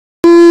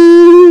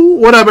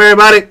What up,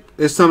 everybody?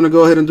 It's time to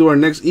go ahead and do our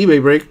next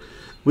eBay break.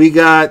 We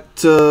got,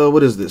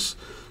 what is this?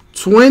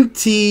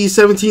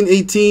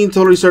 2017-18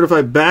 Totally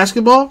Certified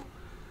Basketball.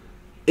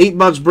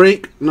 8-box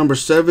break, number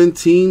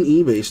 17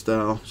 eBay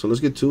style. So let's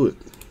get to it.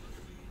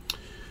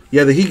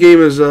 Yeah, the Heat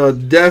game is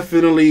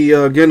definitely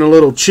getting a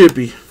little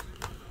chippy,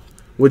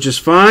 which is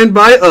fine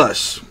by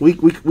us. We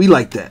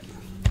like that.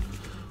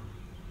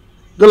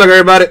 Good luck,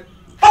 everybody.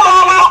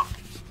 All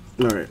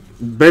right.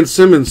 Ben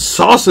Simmons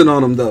saucing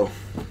on him, though.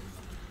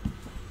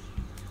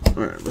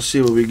 All right, let's see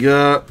what we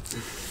got.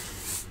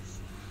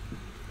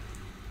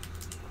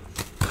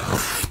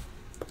 I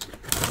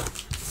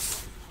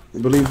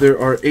believe there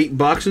are 8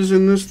 boxes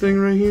in this thing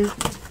right here.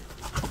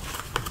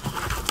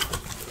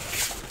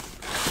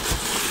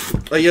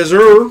 Yes,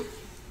 sir.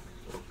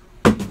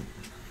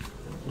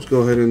 Let's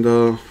go ahead and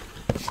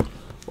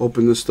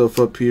open this stuff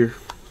up here.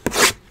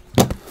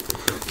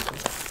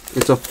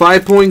 It's a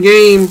 5-point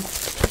game.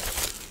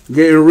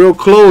 Getting real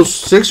close.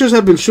 Sixers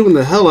have been shooting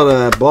the hell out of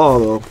that ball,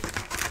 though.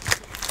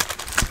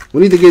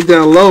 We need to get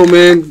down low,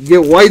 man.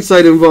 Get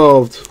Whiteside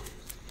involved.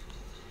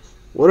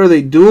 What are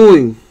they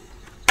doing?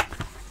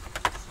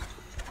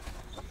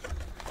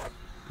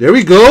 There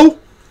we go.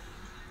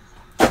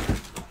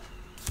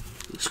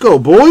 Let's go,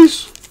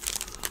 boys.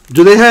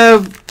 Do they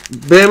have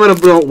Bam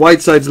at a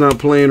Whiteside's not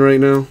playing right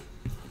now?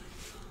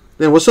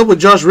 Man, what's up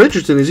with Josh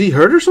Richardson? Is he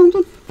hurt or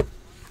something?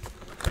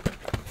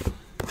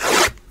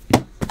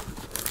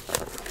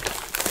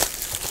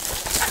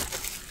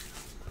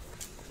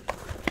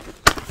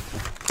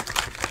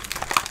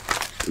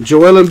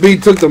 Joel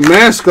Embiid took the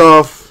mask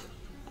off.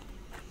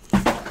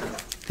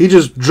 He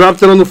just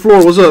dropped it on the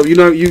floor. What's up?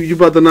 You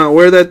about to not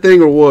wear that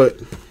thing or what?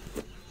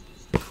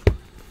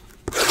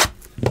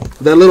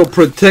 That little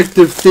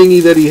protective thingy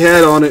that he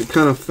had on it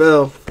kind of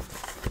fell.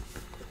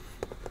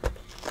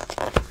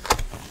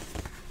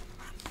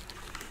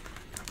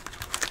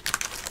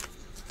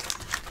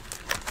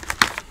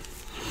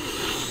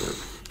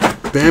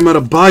 Bam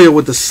Adebayo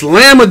with the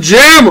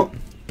slammer-jammer.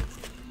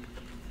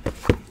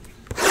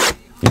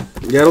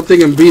 Yeah, I don't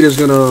think Embiid is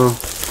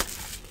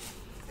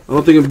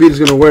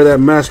gonna wear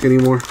that mask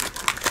anymore.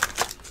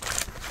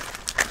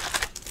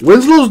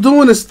 Winslow's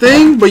doing his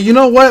thing, but you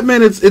know what,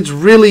 man? It's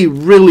really,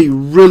 really,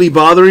 really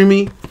bothering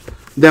me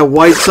that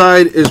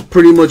Whiteside is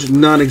pretty much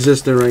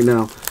non-existent right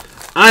now.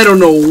 I don't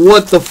know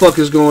what the fuck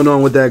is going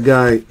on with that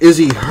guy. Is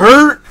he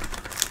hurt?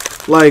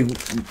 Like,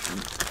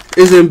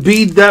 is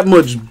Embiid that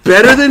much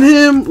better than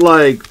him?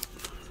 Like,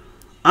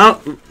 I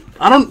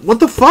don't. What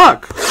the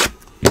fuck?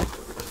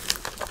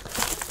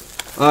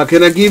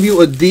 Can I give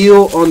you a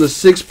deal on the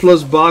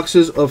 6+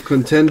 boxes of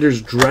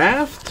Contenders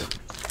Draft?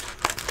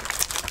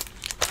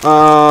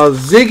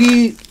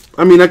 Ziggy,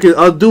 I mean,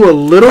 I'll do a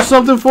little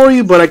something for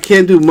you, but I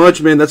can't do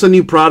much, man. That's a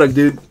new product,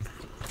 dude.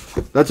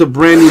 That's a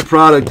brand new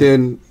product,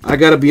 and I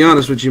gotta be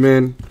honest with you,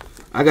 man.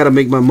 I gotta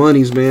make my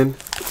monies, man.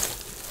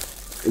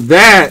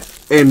 That,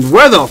 and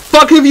where the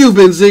fuck have you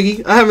been,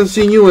 Ziggy? I haven't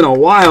seen you in a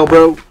while,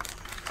 bro.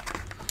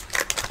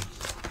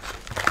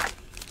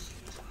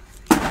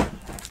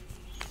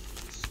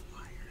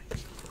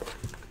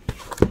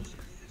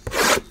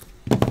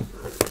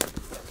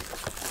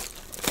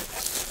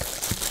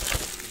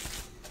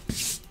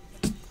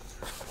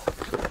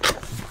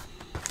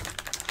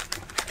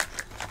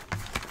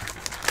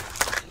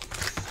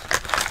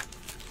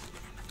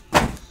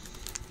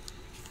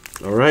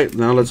 Alright,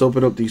 now let's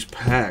open up these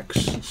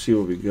packs. Let's see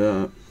what we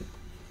got.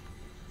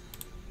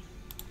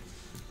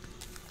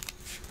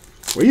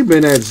 Where you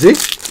been at, Zick?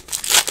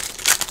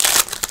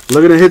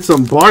 Looking to hit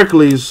some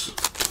Barclays.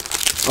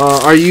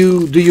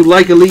 Do you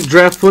like Elite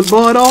Draft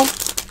Football at all?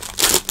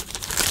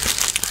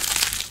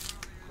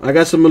 I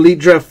got some Elite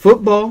Draft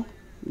Football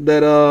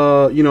that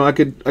you know, I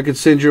could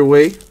send your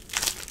way.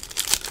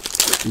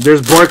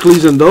 There's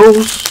Barclays in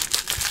those.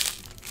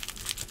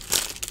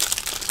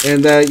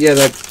 And that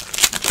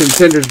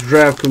Contenders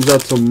Draft comes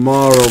out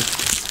tomorrow.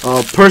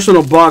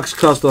 Personal box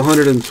cost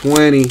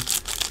 120.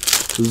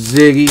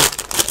 Ziggy.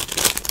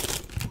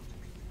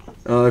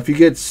 If you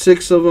get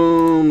 6 of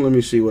them, let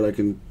me see what I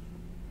can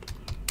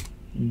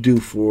do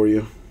for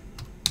you.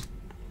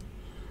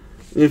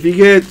 If you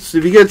get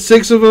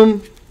 6 of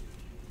them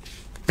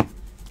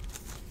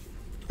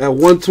at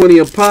 120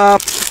 a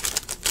pop,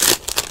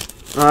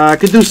 I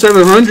could do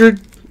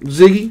 700.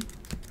 Ziggy.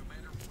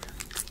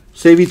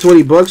 Save you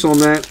 $20 on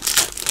that.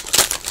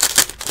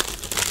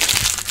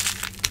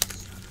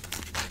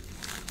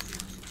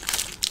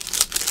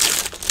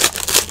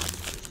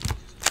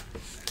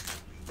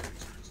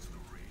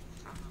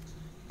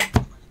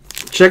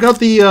 Check out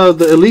the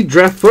Elite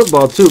Draft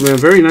Football too, man.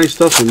 Very nice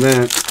stuff in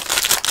that.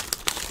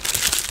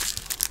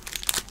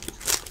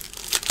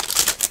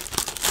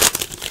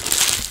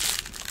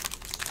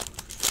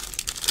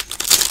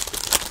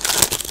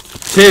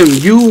 Tim,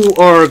 you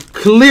are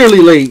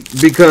clearly late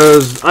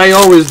because I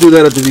always do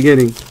that at the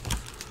beginning.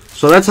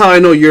 So that's how I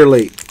know you're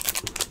late.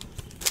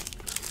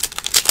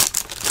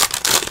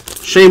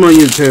 Shame on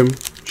you, Tim.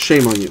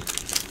 Shame on you.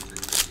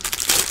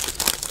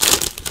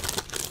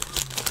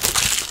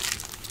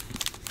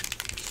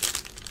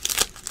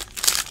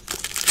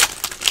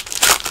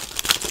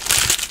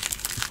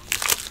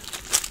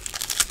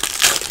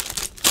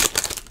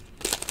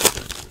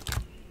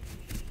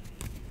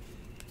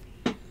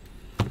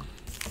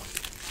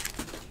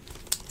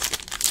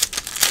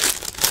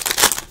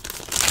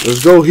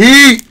 Let's go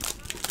Heat.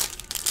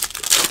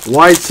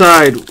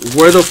 Whiteside,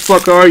 where the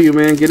fuck are you,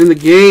 man? Get in the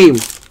game.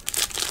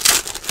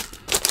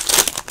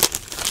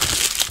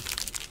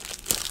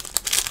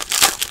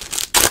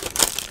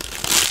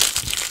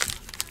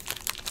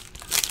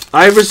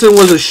 Iverson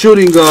was a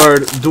shooting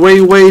guard.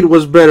 Dwayne Wade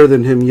was better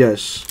than him,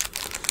 yes.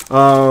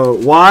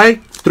 Why?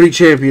 3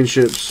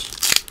 championships.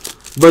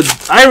 But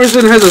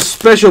Iverson has a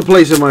special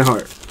place in my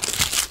heart.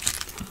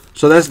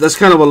 So that's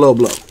kind of a low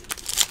blow.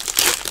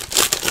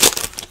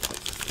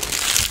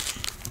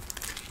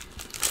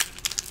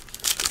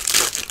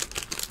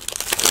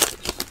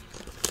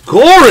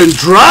 Goran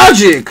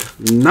Dragic.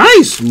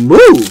 Nice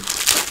move.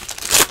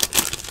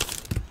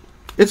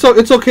 It's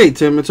okay,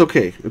 Tim. It's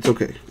okay. It's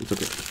okay. It's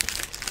okay.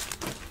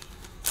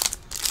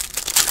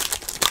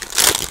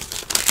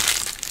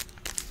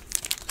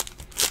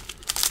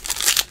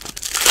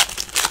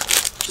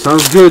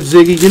 Sounds good,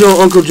 Ziggy. You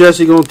know Uncle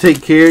Jesse gonna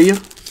take care of you.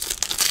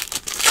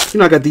 You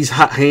know I got these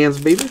hot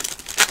hands, baby.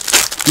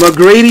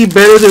 McGrady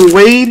better than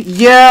Wade?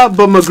 Yeah,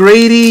 but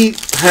McGrady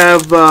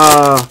have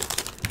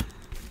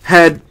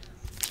had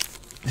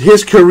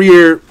his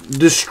career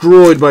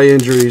destroyed by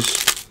injuries.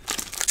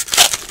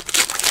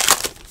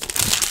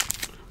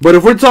 But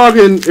if we're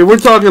talking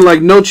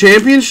like no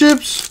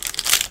championships,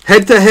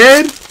 head to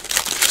head,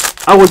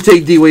 I would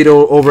take D Wade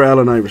over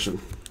Allen Iverson.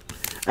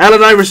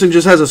 Allen Iverson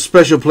just has a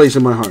special place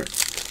in my heart.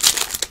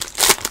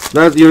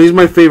 That, you know, he's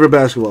my favorite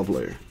basketball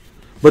player.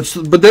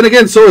 But then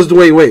again, so is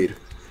Dwayne Wade.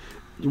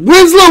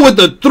 Winslow with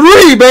the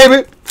 3,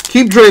 baby.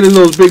 Keep draining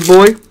those, big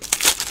boy.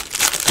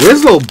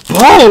 Winslow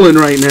balling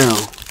right now.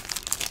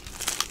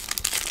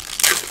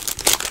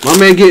 My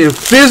man getting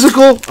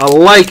physical. I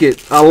like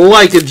it. I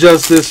like it,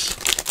 Justice.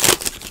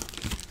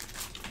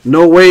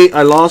 No way,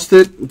 I lost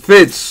it.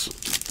 Fitz,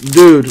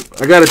 dude,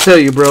 I gotta tell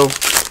you, bro.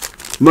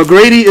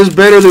 McGrady is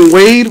better than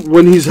Wade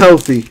when he's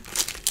healthy.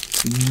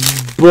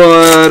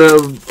 But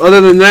other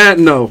than that,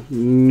 no.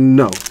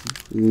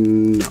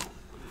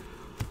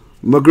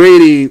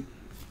 McGrady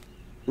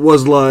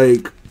was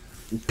like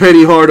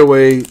Penny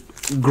Hardaway,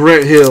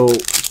 Grant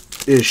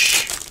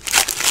Hill-ish,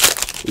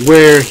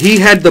 where he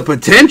had the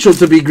potential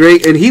to be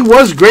great, and he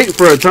was great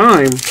for a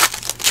time,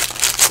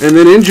 and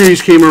then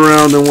injuries came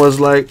around and was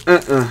like,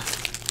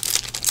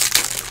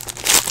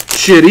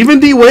 Shit, even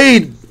D.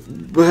 Wade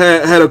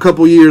had a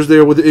couple years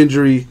there with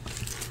injury.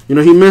 You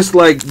know, he missed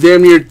like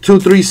damn near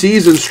 2-3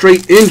 seasons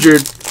straight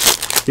injured.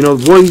 You know,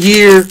 1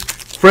 year,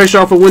 fresh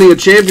off of winning a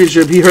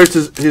championship, he hurts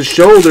his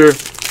shoulder.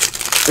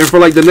 And for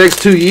like the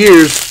next 2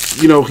 years,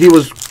 you know, he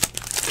was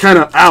kind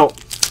of out.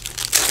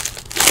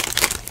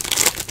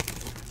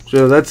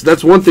 So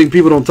that's one thing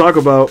people don't talk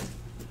about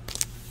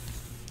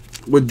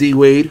with D.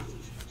 Wade.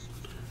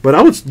 But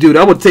I would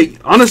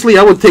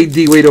take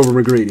D. Wade over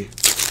McGrady.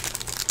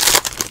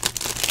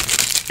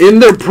 In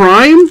their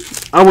prime,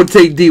 I would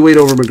take D. Wade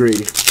over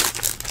McGrady.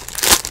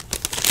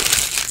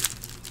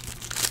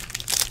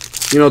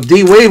 You know,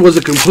 D. Wade was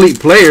a complete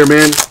player,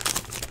 man.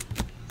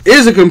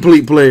 Is a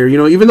complete player. You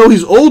know, even though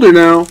he's older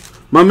now,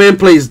 my man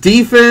plays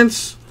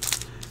defense.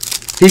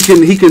 He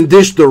can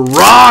dish the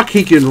rock.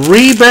 He can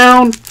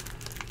rebound.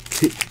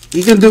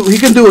 He can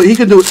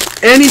do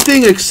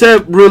anything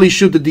except really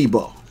shoot the deep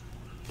ball.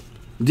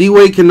 D.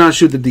 Wade cannot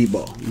shoot the deep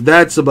ball.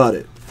 That's about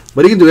it.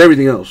 But he can do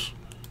everything else.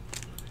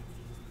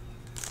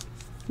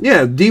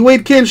 Yeah, D.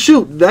 Wade can't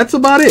shoot. That's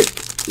about it.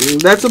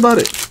 That's about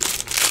it.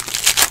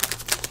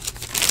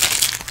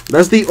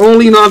 That's the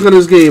only knock on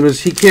his game,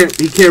 is he can't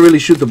really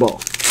shoot the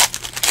ball.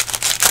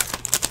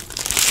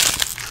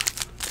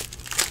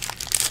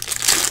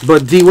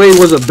 But D. Wade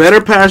was a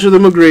better passer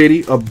than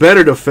McGrady, a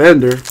better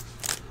defender,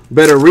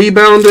 better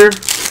rebounder.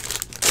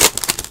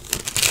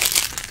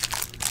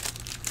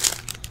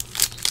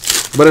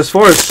 But as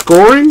far as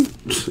scoring,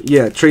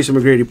 yeah, Tracy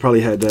McGrady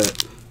probably had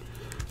that.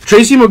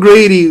 Tracy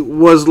McGrady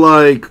was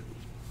like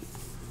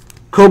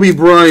Kobe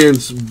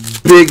Bryant's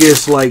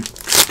biggest like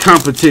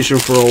competition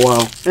for a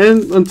while,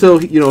 and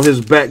until, you know,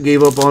 his back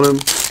gave up on him,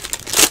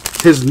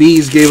 his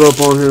knees gave up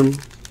on him.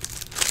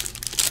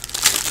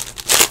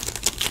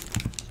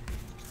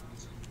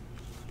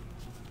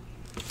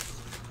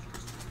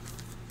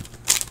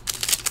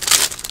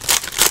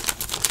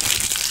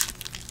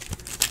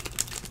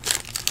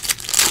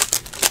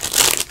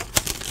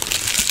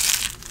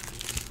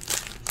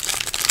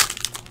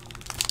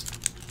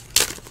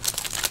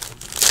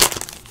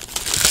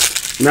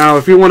 Now,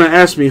 if you want to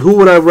ask me, who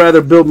would I rather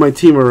build my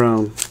team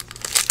around?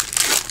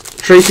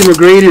 Tracy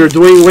McGrady or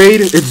Dwayne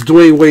Wade? It's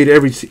Dwayne Wade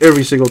every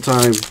single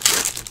time.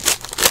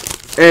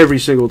 Every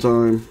single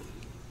time.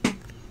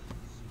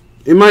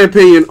 In my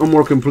opinion, a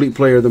more complete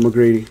player than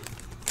McGrady.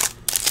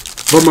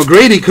 But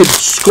McGrady could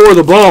score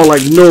the ball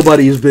like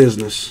nobody's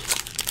business.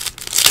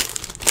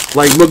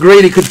 Like,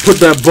 McGrady could put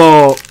that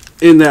ball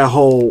in that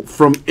hole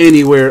from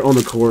anywhere on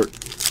the court.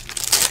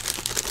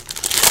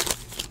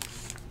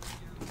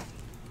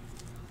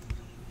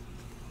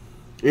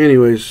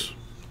 Anyways,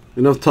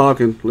 enough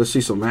talking. Let's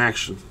see some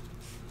action.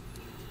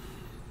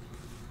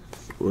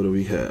 What do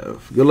we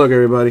have? Good luck,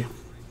 everybody.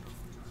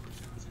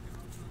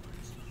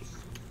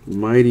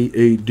 Mighty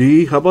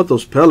AD. How about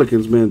those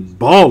Pelicans, man?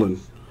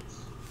 Balling.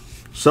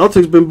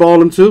 Celtics been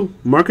balling too.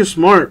 Marcus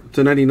Smart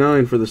to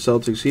 99 for the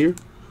Celtics here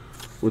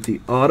with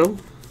the auto.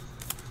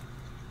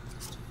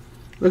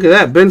 Look at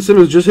that. Ben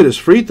Simmons just hit his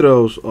free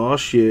throws. Oh,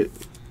 shit.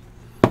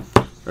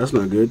 That's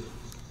not good.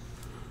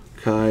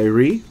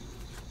 Kyrie.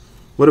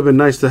 Would have been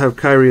nice to have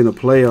Kyrie in the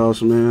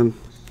playoffs, man.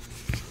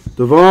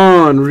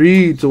 Devon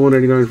Reed to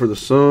 189 for the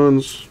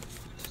Suns.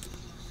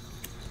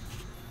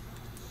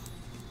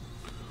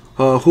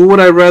 Who would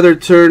I rather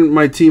turn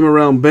my team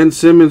around, Ben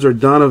Simmons or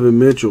Donovan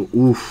Mitchell?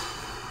 Oof.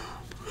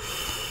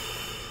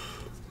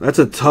 That's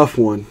a tough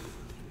one.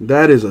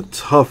 That is a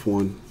tough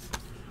one.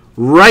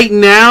 Right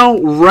now,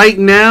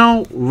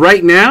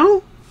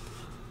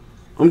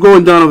 I'm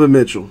going Donovan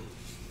Mitchell.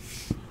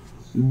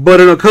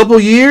 But in a couple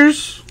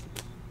years,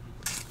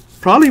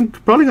 probably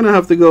gonna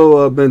have to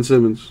go Ben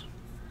Simmons.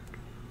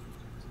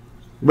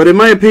 But in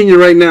my opinion,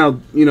 right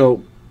now, you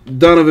know,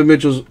 Donovan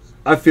Mitchell's,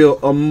 I feel,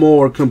 a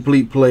more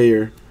complete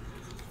player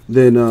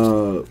than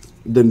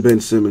Ben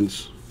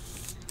Simmons.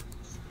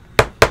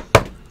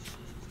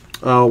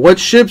 What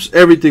ships?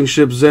 Everything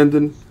ships,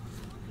 Zenden.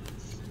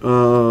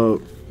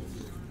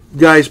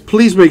 Guys,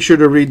 please make sure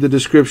to read the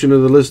description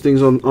of the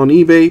listings on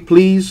eBay,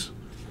 please.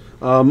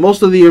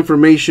 Most of the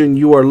information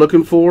you are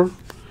looking for,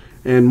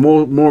 and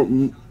more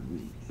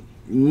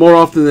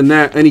often than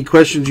that, any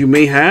questions you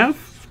may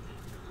have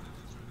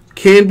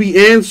can be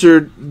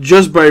answered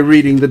just by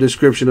reading the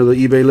description of the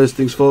eBay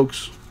listings,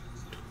 folks.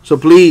 So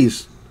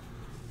please,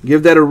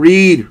 give that a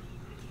read.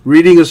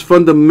 Reading is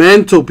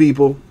fundamental,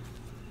 people.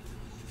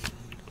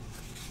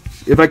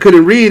 If I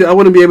couldn't read, I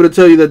wouldn't be able to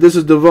tell you that this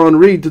is Devon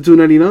Reed to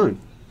 299.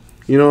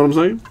 You know what I'm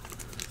saying?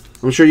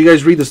 I'm sure you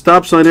guys read the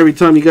stop sign every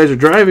time you guys are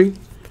driving.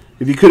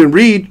 If you couldn't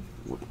read,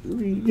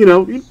 you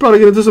know, you'd probably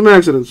get into some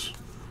accidents.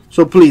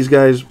 So please,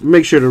 guys,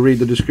 make sure to read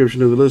the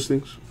description of the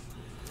listings.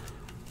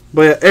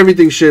 But yeah,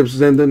 everything ships,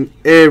 Zenden.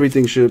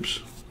 Everything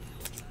ships.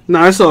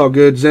 Nah, it's all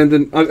good,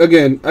 Zenden.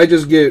 Again, I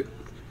just get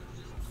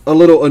a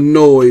little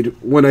annoyed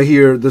when I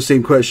hear the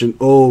same question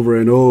over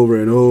and over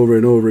and over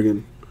and over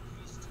again.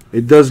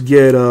 It does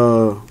get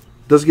a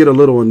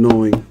little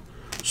annoying.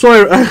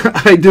 So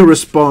I do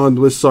respond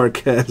with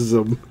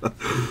sarcasm.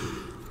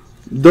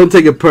 Don't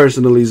take it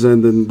personally,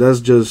 Zenden. That's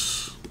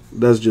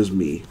just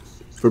me,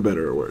 for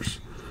better or worse.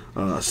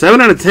 7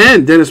 out of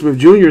 10, Dennis Smith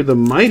Jr., the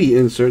mighty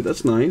insert.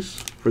 That's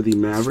nice for the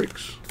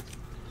Mavericks.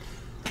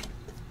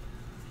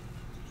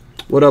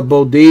 What up,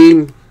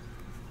 Bodine?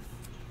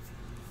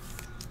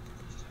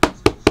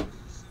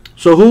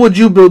 So who would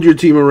you build your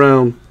team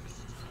around?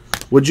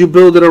 Would you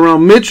build it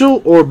around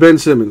Mitchell or Ben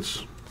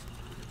Simmons?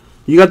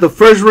 You got the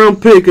first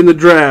round pick in the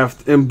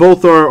draft, and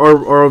both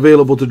are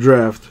available to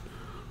draft.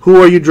 Who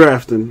are you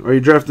drafting? Are you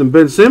drafting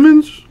Ben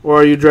Simmons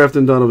or are you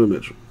drafting Donovan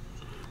Mitchell?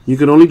 You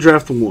can only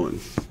draft one.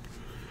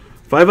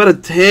 5 out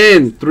of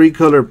 10,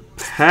 3-color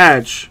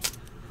patch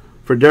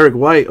for Derek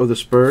White of the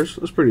Spurs.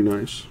 That's pretty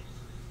nice.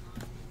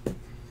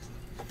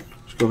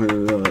 Let's go ahead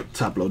and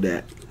top load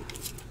that.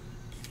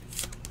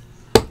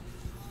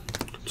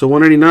 So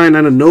 189,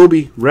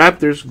 Anunoby,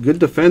 Raptors. Good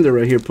defender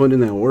right here,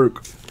 putting in that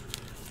work.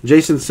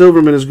 Jason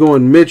Silverman is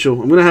going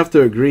Mitchell. I'm going to have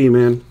to agree,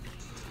 man.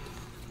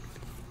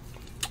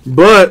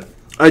 But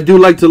I do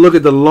like to look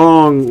at the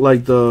long,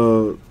 like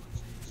the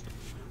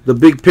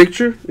big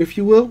picture, if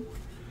you will.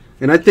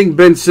 And I think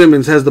Ben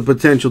Simmons has the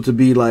potential to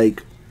be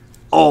like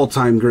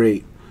all-time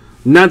great.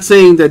 Not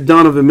saying that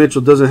Donovan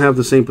Mitchell doesn't have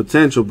the same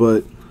potential,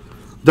 but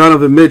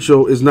Donovan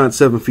Mitchell is not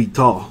 7 feet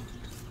tall.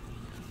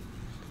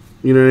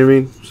 You know what I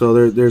mean?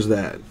 So there's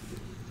that.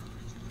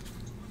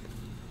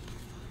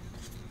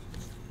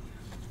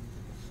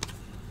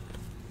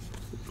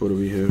 What do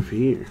we have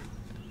here?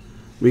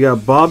 We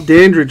got Bob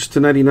Dandridge to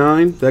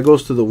 99. That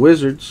goes to the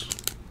Wizards.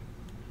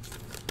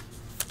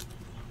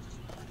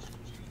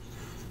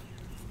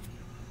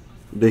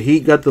 The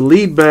Heat got the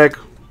lead back.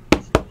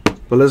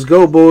 But let's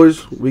go,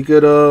 boys. We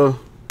can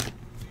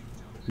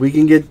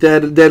get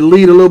that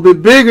lead a little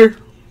bit bigger.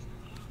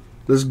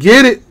 Let's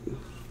get it.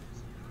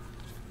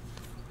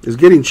 It's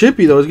getting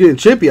chippy, though. It's getting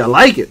chippy. I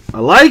like it. I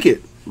like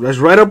it. That's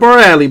right up our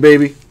alley,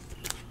 baby.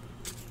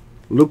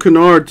 Luke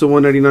Kennard to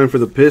 199 for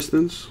the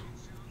Pistons.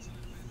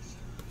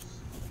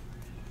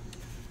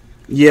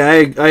 Yeah,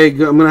 I'm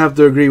going to have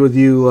to agree with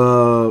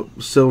you,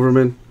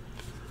 Silverman.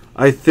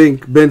 I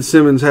think Ben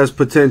Simmons has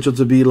potential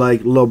to be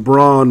like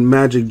LeBron,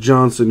 Magic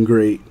Johnson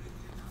great.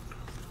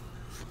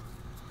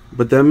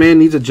 But that man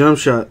needs a jump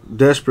shot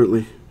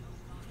desperately.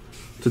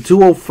 To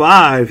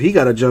 205, he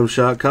got a jump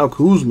shot. Kyle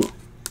Kuzma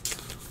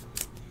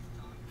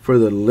for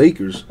the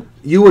Lakers.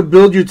 You would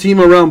build your team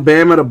around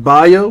Bam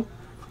Adebayo.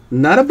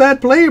 Not a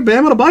bad player.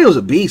 Bam Adebayo is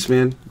a beast,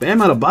 man. Bam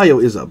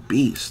Adebayo is a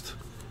beast.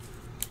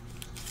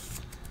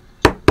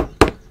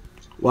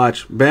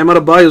 Watch. Bam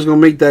Adebayo is gonna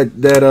make that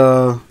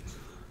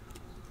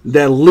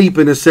leap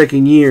in his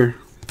second year,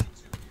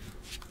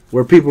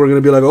 where people are gonna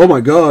be like, "Oh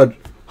my God,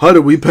 how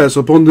did we pass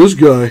up on this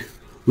guy?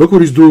 Look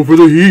what he's doing for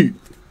the Heat."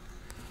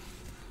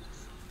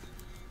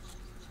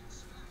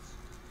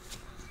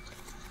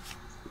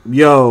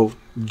 Yo,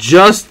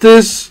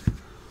 Justice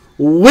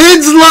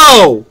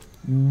Winslow!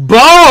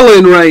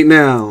 Balling right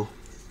now.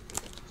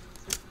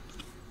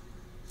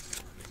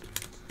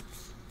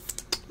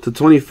 To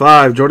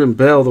 25, Jordan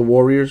Bell, the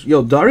Warriors.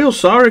 Yo, Dario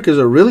Saric is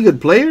a really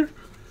good player.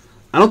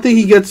 I don't think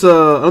he gets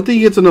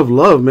enough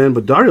love, man,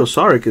 but Dario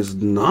Saric is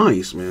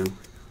nice, man.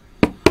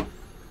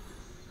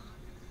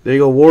 There you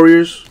go,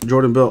 Warriors.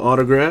 Jordan Bell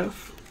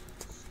autograph.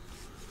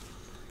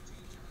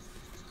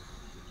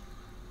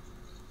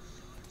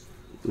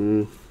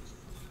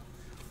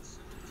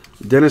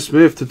 Dennis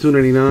Smith to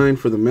 299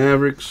 for the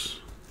Mavericks.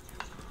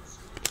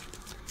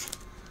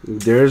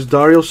 There's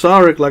Dario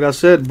Saric, like I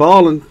said,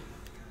 balling.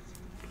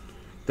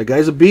 The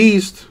guy's a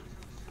beast.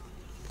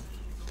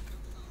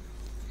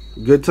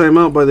 Good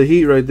timeout by the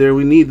Heat right there.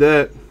 We need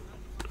that.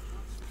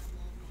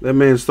 That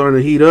man's starting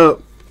to heat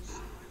up.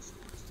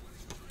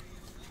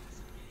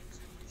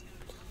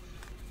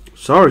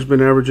 Saric's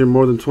been averaging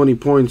more than 20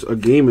 points a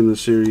game in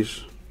this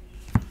series.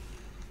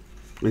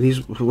 And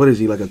he's, what is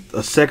he, like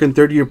a second,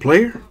 third-year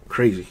player?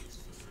 Crazy.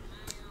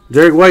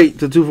 Derek White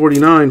to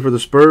 249 for the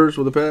Spurs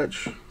with a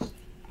patch.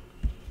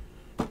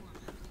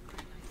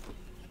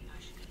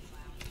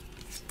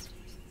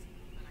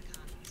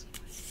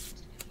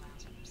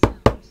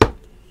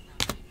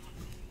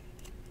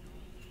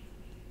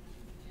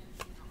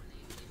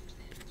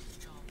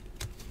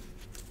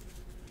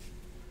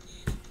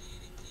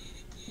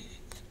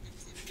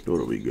 What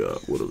do we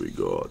got? What do we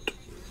got?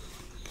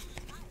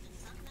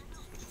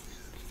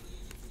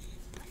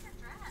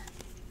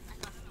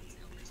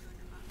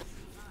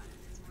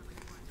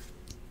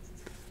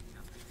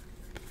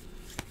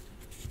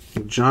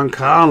 John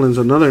Collins,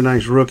 another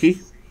nice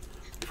rookie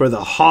for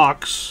the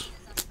Hawks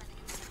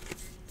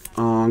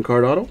on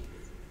card auto.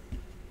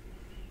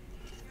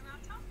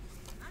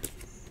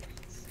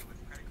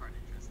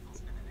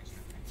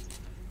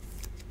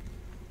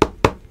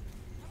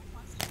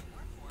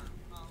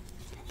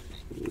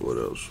 What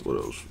else?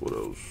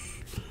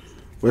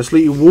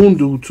 Wesley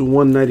Iwundu to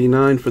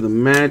 199 for the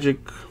Magic.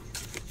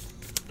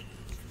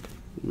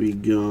 We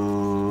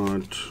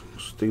got,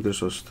 I think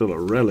there's still a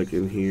relic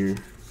in here.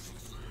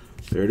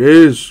 There it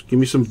is. Give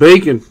me some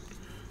bacon.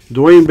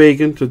 Dwayne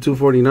Bacon to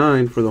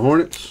 249 for the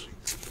Hornets.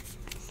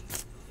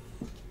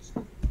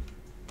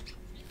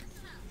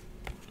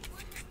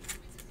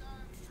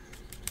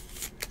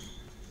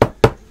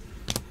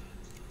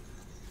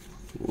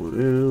 What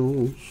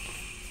else?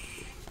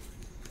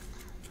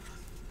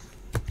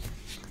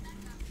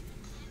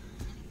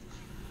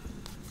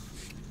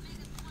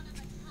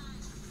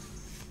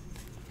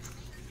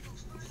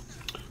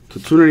 To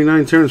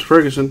 299, Terrence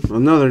Ferguson,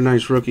 another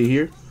nice rookie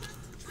here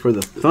for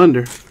the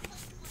Thunder.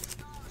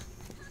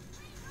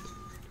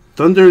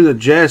 Thunder in the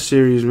Jazz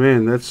series,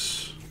 man,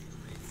 that's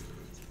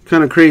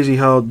kind of crazy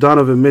how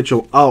Donovan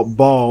Mitchell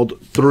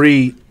outballed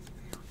 3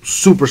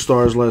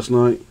 superstars last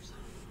night.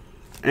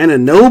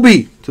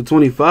 Anunoby to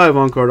 25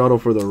 on card auto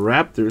for the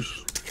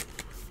Raptors.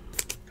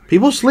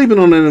 People sleeping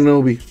on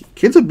Anunoby.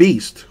 Kid's a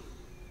beast.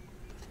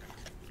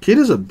 Kid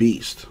is a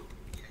beast.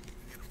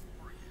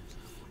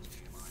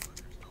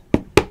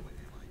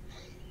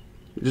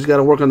 You just got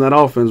to work on that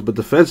offense, but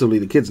defensively,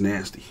 the kid's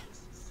nasty.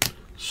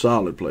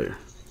 Solid player.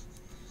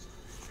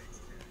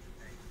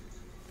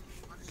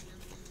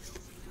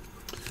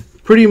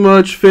 Pretty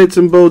much fits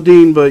in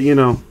Bodine, but, you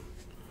know,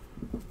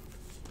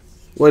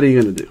 what are you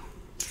going to do?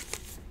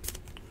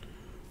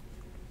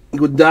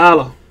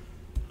 Iguodala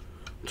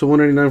to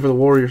 189 for the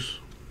Warriors.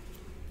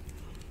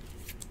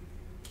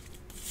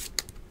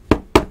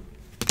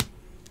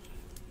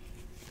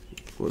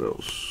 What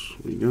else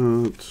we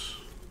got?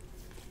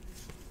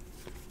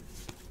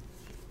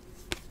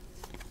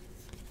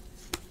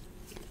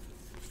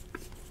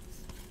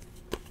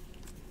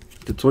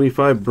 To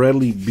 25,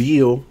 Bradley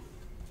Beal,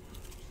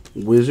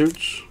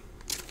 Wizards.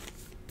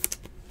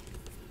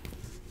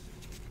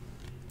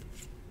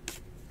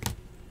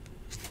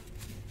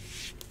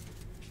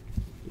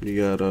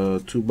 You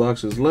got 2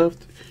 boxes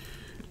left.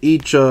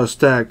 Each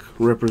stack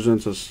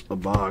represents a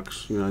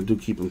box. You know, I do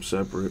keep them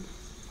separate.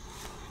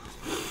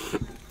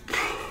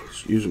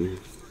 Excuse me.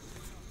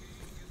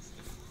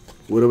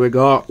 What do we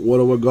got? What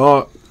do we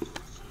got?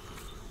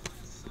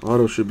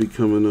 Auto should be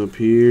coming up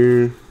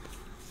here.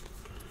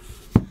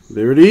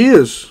 There it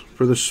is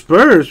for the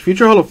Spurs.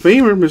 Future Hall of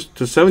Famer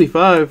to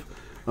 75,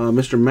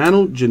 Mr.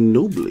 Manu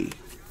Ginobili.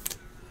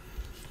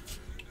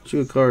 It's a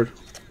good card.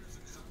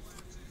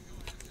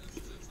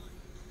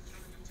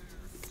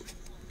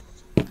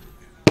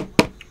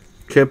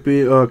 Kept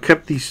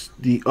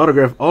the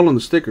autograph all on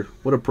the sticker.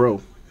 What a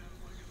pro.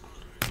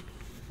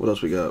 What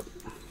else we got?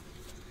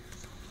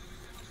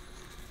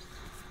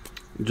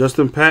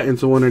 Justin Patton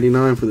to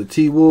 189 for the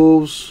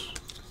T-Wolves.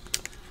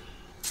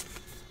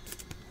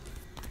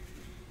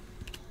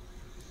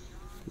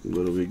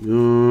 What do we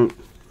got?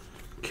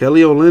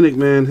 Kelly Olynyk,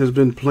 man, has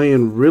been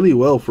playing really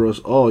well for us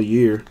all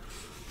year.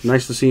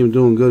 Nice to see him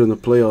doing good in the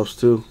playoffs,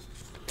 too.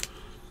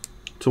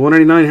 To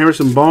 189,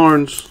 Harrison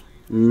Barnes,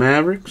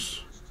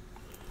 Mavericks.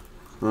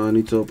 I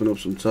need to open up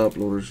some top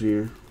loaders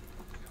here.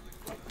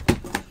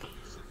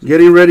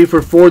 Getting ready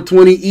for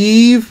 420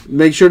 Eve.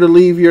 Make sure to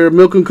leave your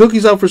milk and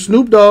cookies out for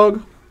Snoop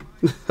Dogg.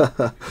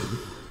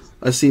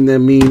 I seen that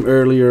meme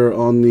earlier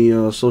on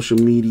the social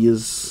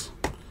medias.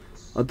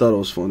 I thought it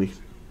was funny.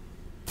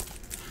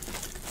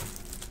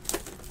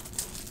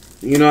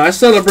 You know, I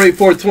celebrate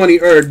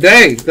 420 every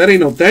day. That ain't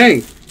no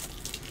thing.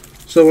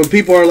 So when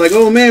people are like,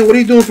 oh man, what are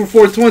you doing for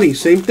 420?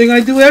 Same thing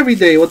I do every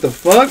day. What the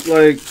fuck?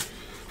 Like,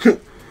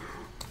 I'm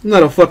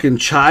not a fucking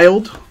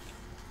child.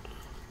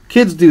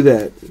 Kids do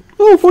that.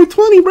 Oh,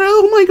 420, bro.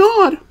 Oh my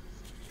god.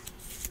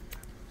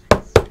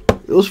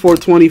 It was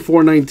 420,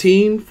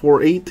 419,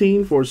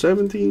 418,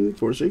 417,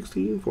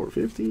 416,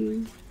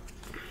 415.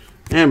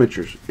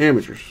 Amateurs.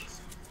 Amateurs.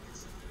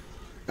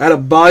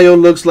 Adebayo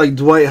looks like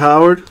Dwight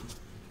Howard.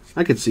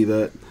 I could see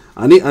that.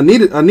 I need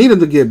him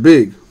to get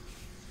big.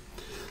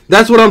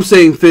 That's what I'm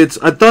saying, Fitz.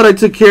 I thought I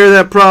took care of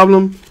that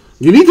problem.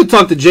 You need to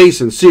talk to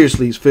Jason.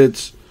 Seriously,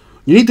 Fitz.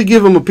 You need to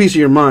give him a piece of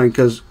your mind,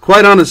 because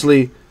quite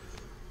honestly,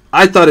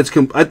 I thought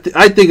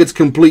I think it's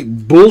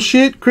complete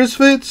bullshit, Chris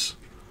Fitz.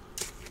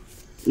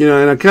 You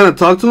know, and I kind of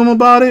talked to him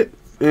about it,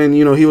 and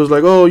you know, he was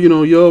like, "Oh, you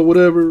know, yo,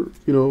 whatever,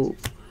 you know,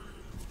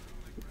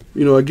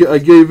 I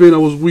gave in. I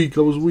was weak.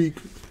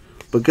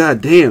 But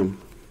goddamn,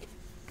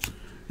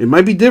 it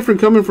might be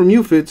different coming from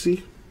you,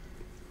 Fitzy."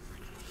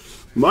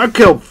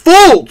 Markelle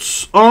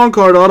Fultz on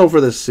card auto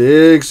for the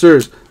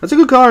Sixers. That's a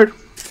good card.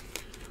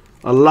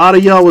 A lot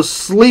of y'all was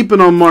sleeping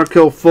on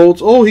Markelle Fultz.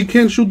 Oh, he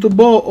can't shoot the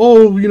ball.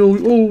 Oh, you know,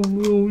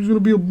 he's gonna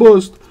be a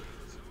bust.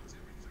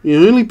 You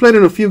know, he only played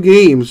in a few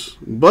games,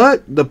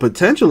 but the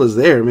potential is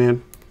there,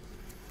 man.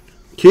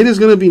 Kid is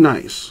gonna be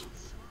nice.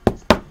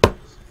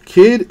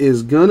 Kid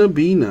is gonna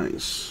be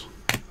nice.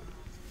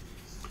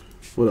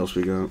 What else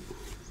we got?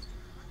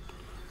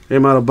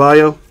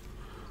 Adebayo.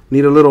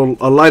 Need a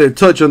lighter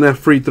touch on that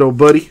free throw,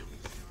 buddy.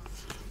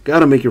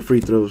 Gotta make your free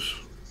throws.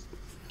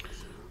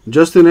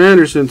 Justin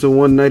Anderson to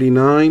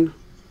 199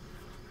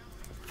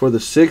 for the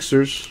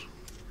Sixers.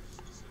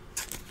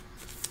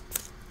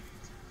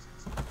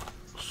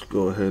 Let's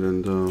go ahead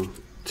and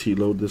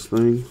T-load this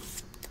thing.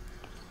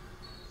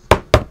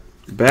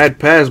 Bad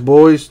pass,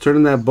 boys.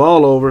 Turning that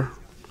ball over.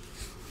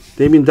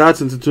 Damian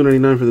Dotson to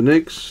 299 for the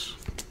Knicks.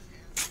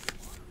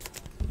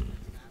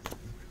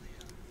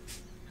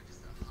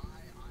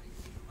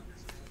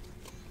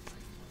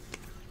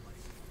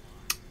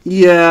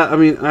 Yeah, I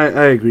mean,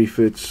 I agree,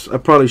 Fitz. I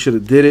probably should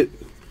have did it,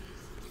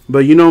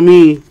 but you know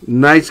me,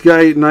 nice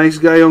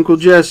guy, Uncle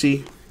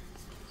Jesse.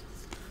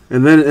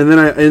 And then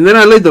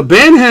I laid the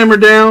band hammer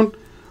down,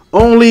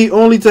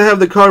 only to have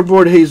the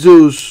cardboard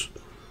Jesus,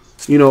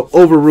 you know,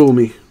 overrule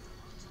me.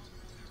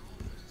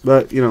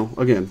 But you know,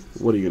 again,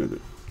 what are you gonna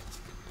do?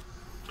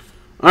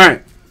 All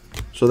right,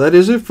 so that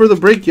is it for the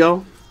break,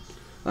 y'all.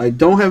 I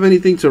don't have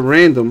anything to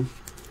random,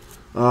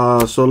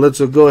 so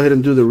let's go ahead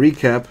and do the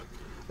recap.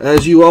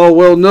 As you all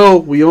well know,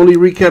 we only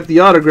recap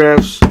the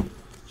autographs.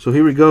 So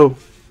here we go.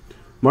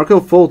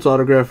 Markelle Fultz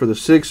autograph for the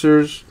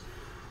Sixers.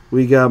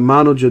 We got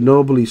Manu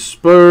Ginobili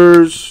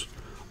Spurs.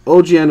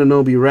 OG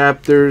Anunoby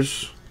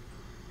Raptors.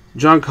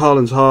 John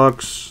Collins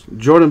Hawks.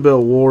 Jordan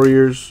Bell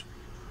Warriors.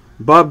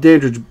 Bob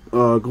Dandridge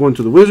going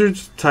to the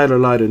Wizards. Tyler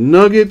Lydon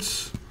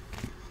Nuggets.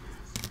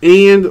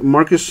 And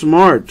Marcus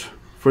Smart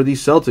for the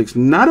Celtics.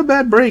 Not a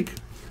bad break.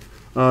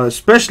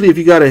 Especially if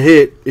you got a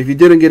hit. If you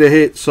didn't get a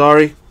hit,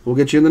 sorry. We'll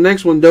get you in the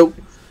next one, dope.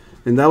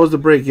 And that was the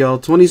break, y'all.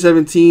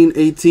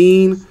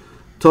 2017-18,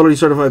 Totally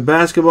Certified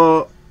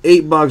Basketball,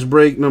 8-box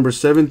break, number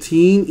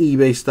 17,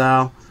 eBay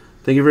style.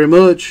 Thank you very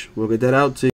much. We'll get that out to you.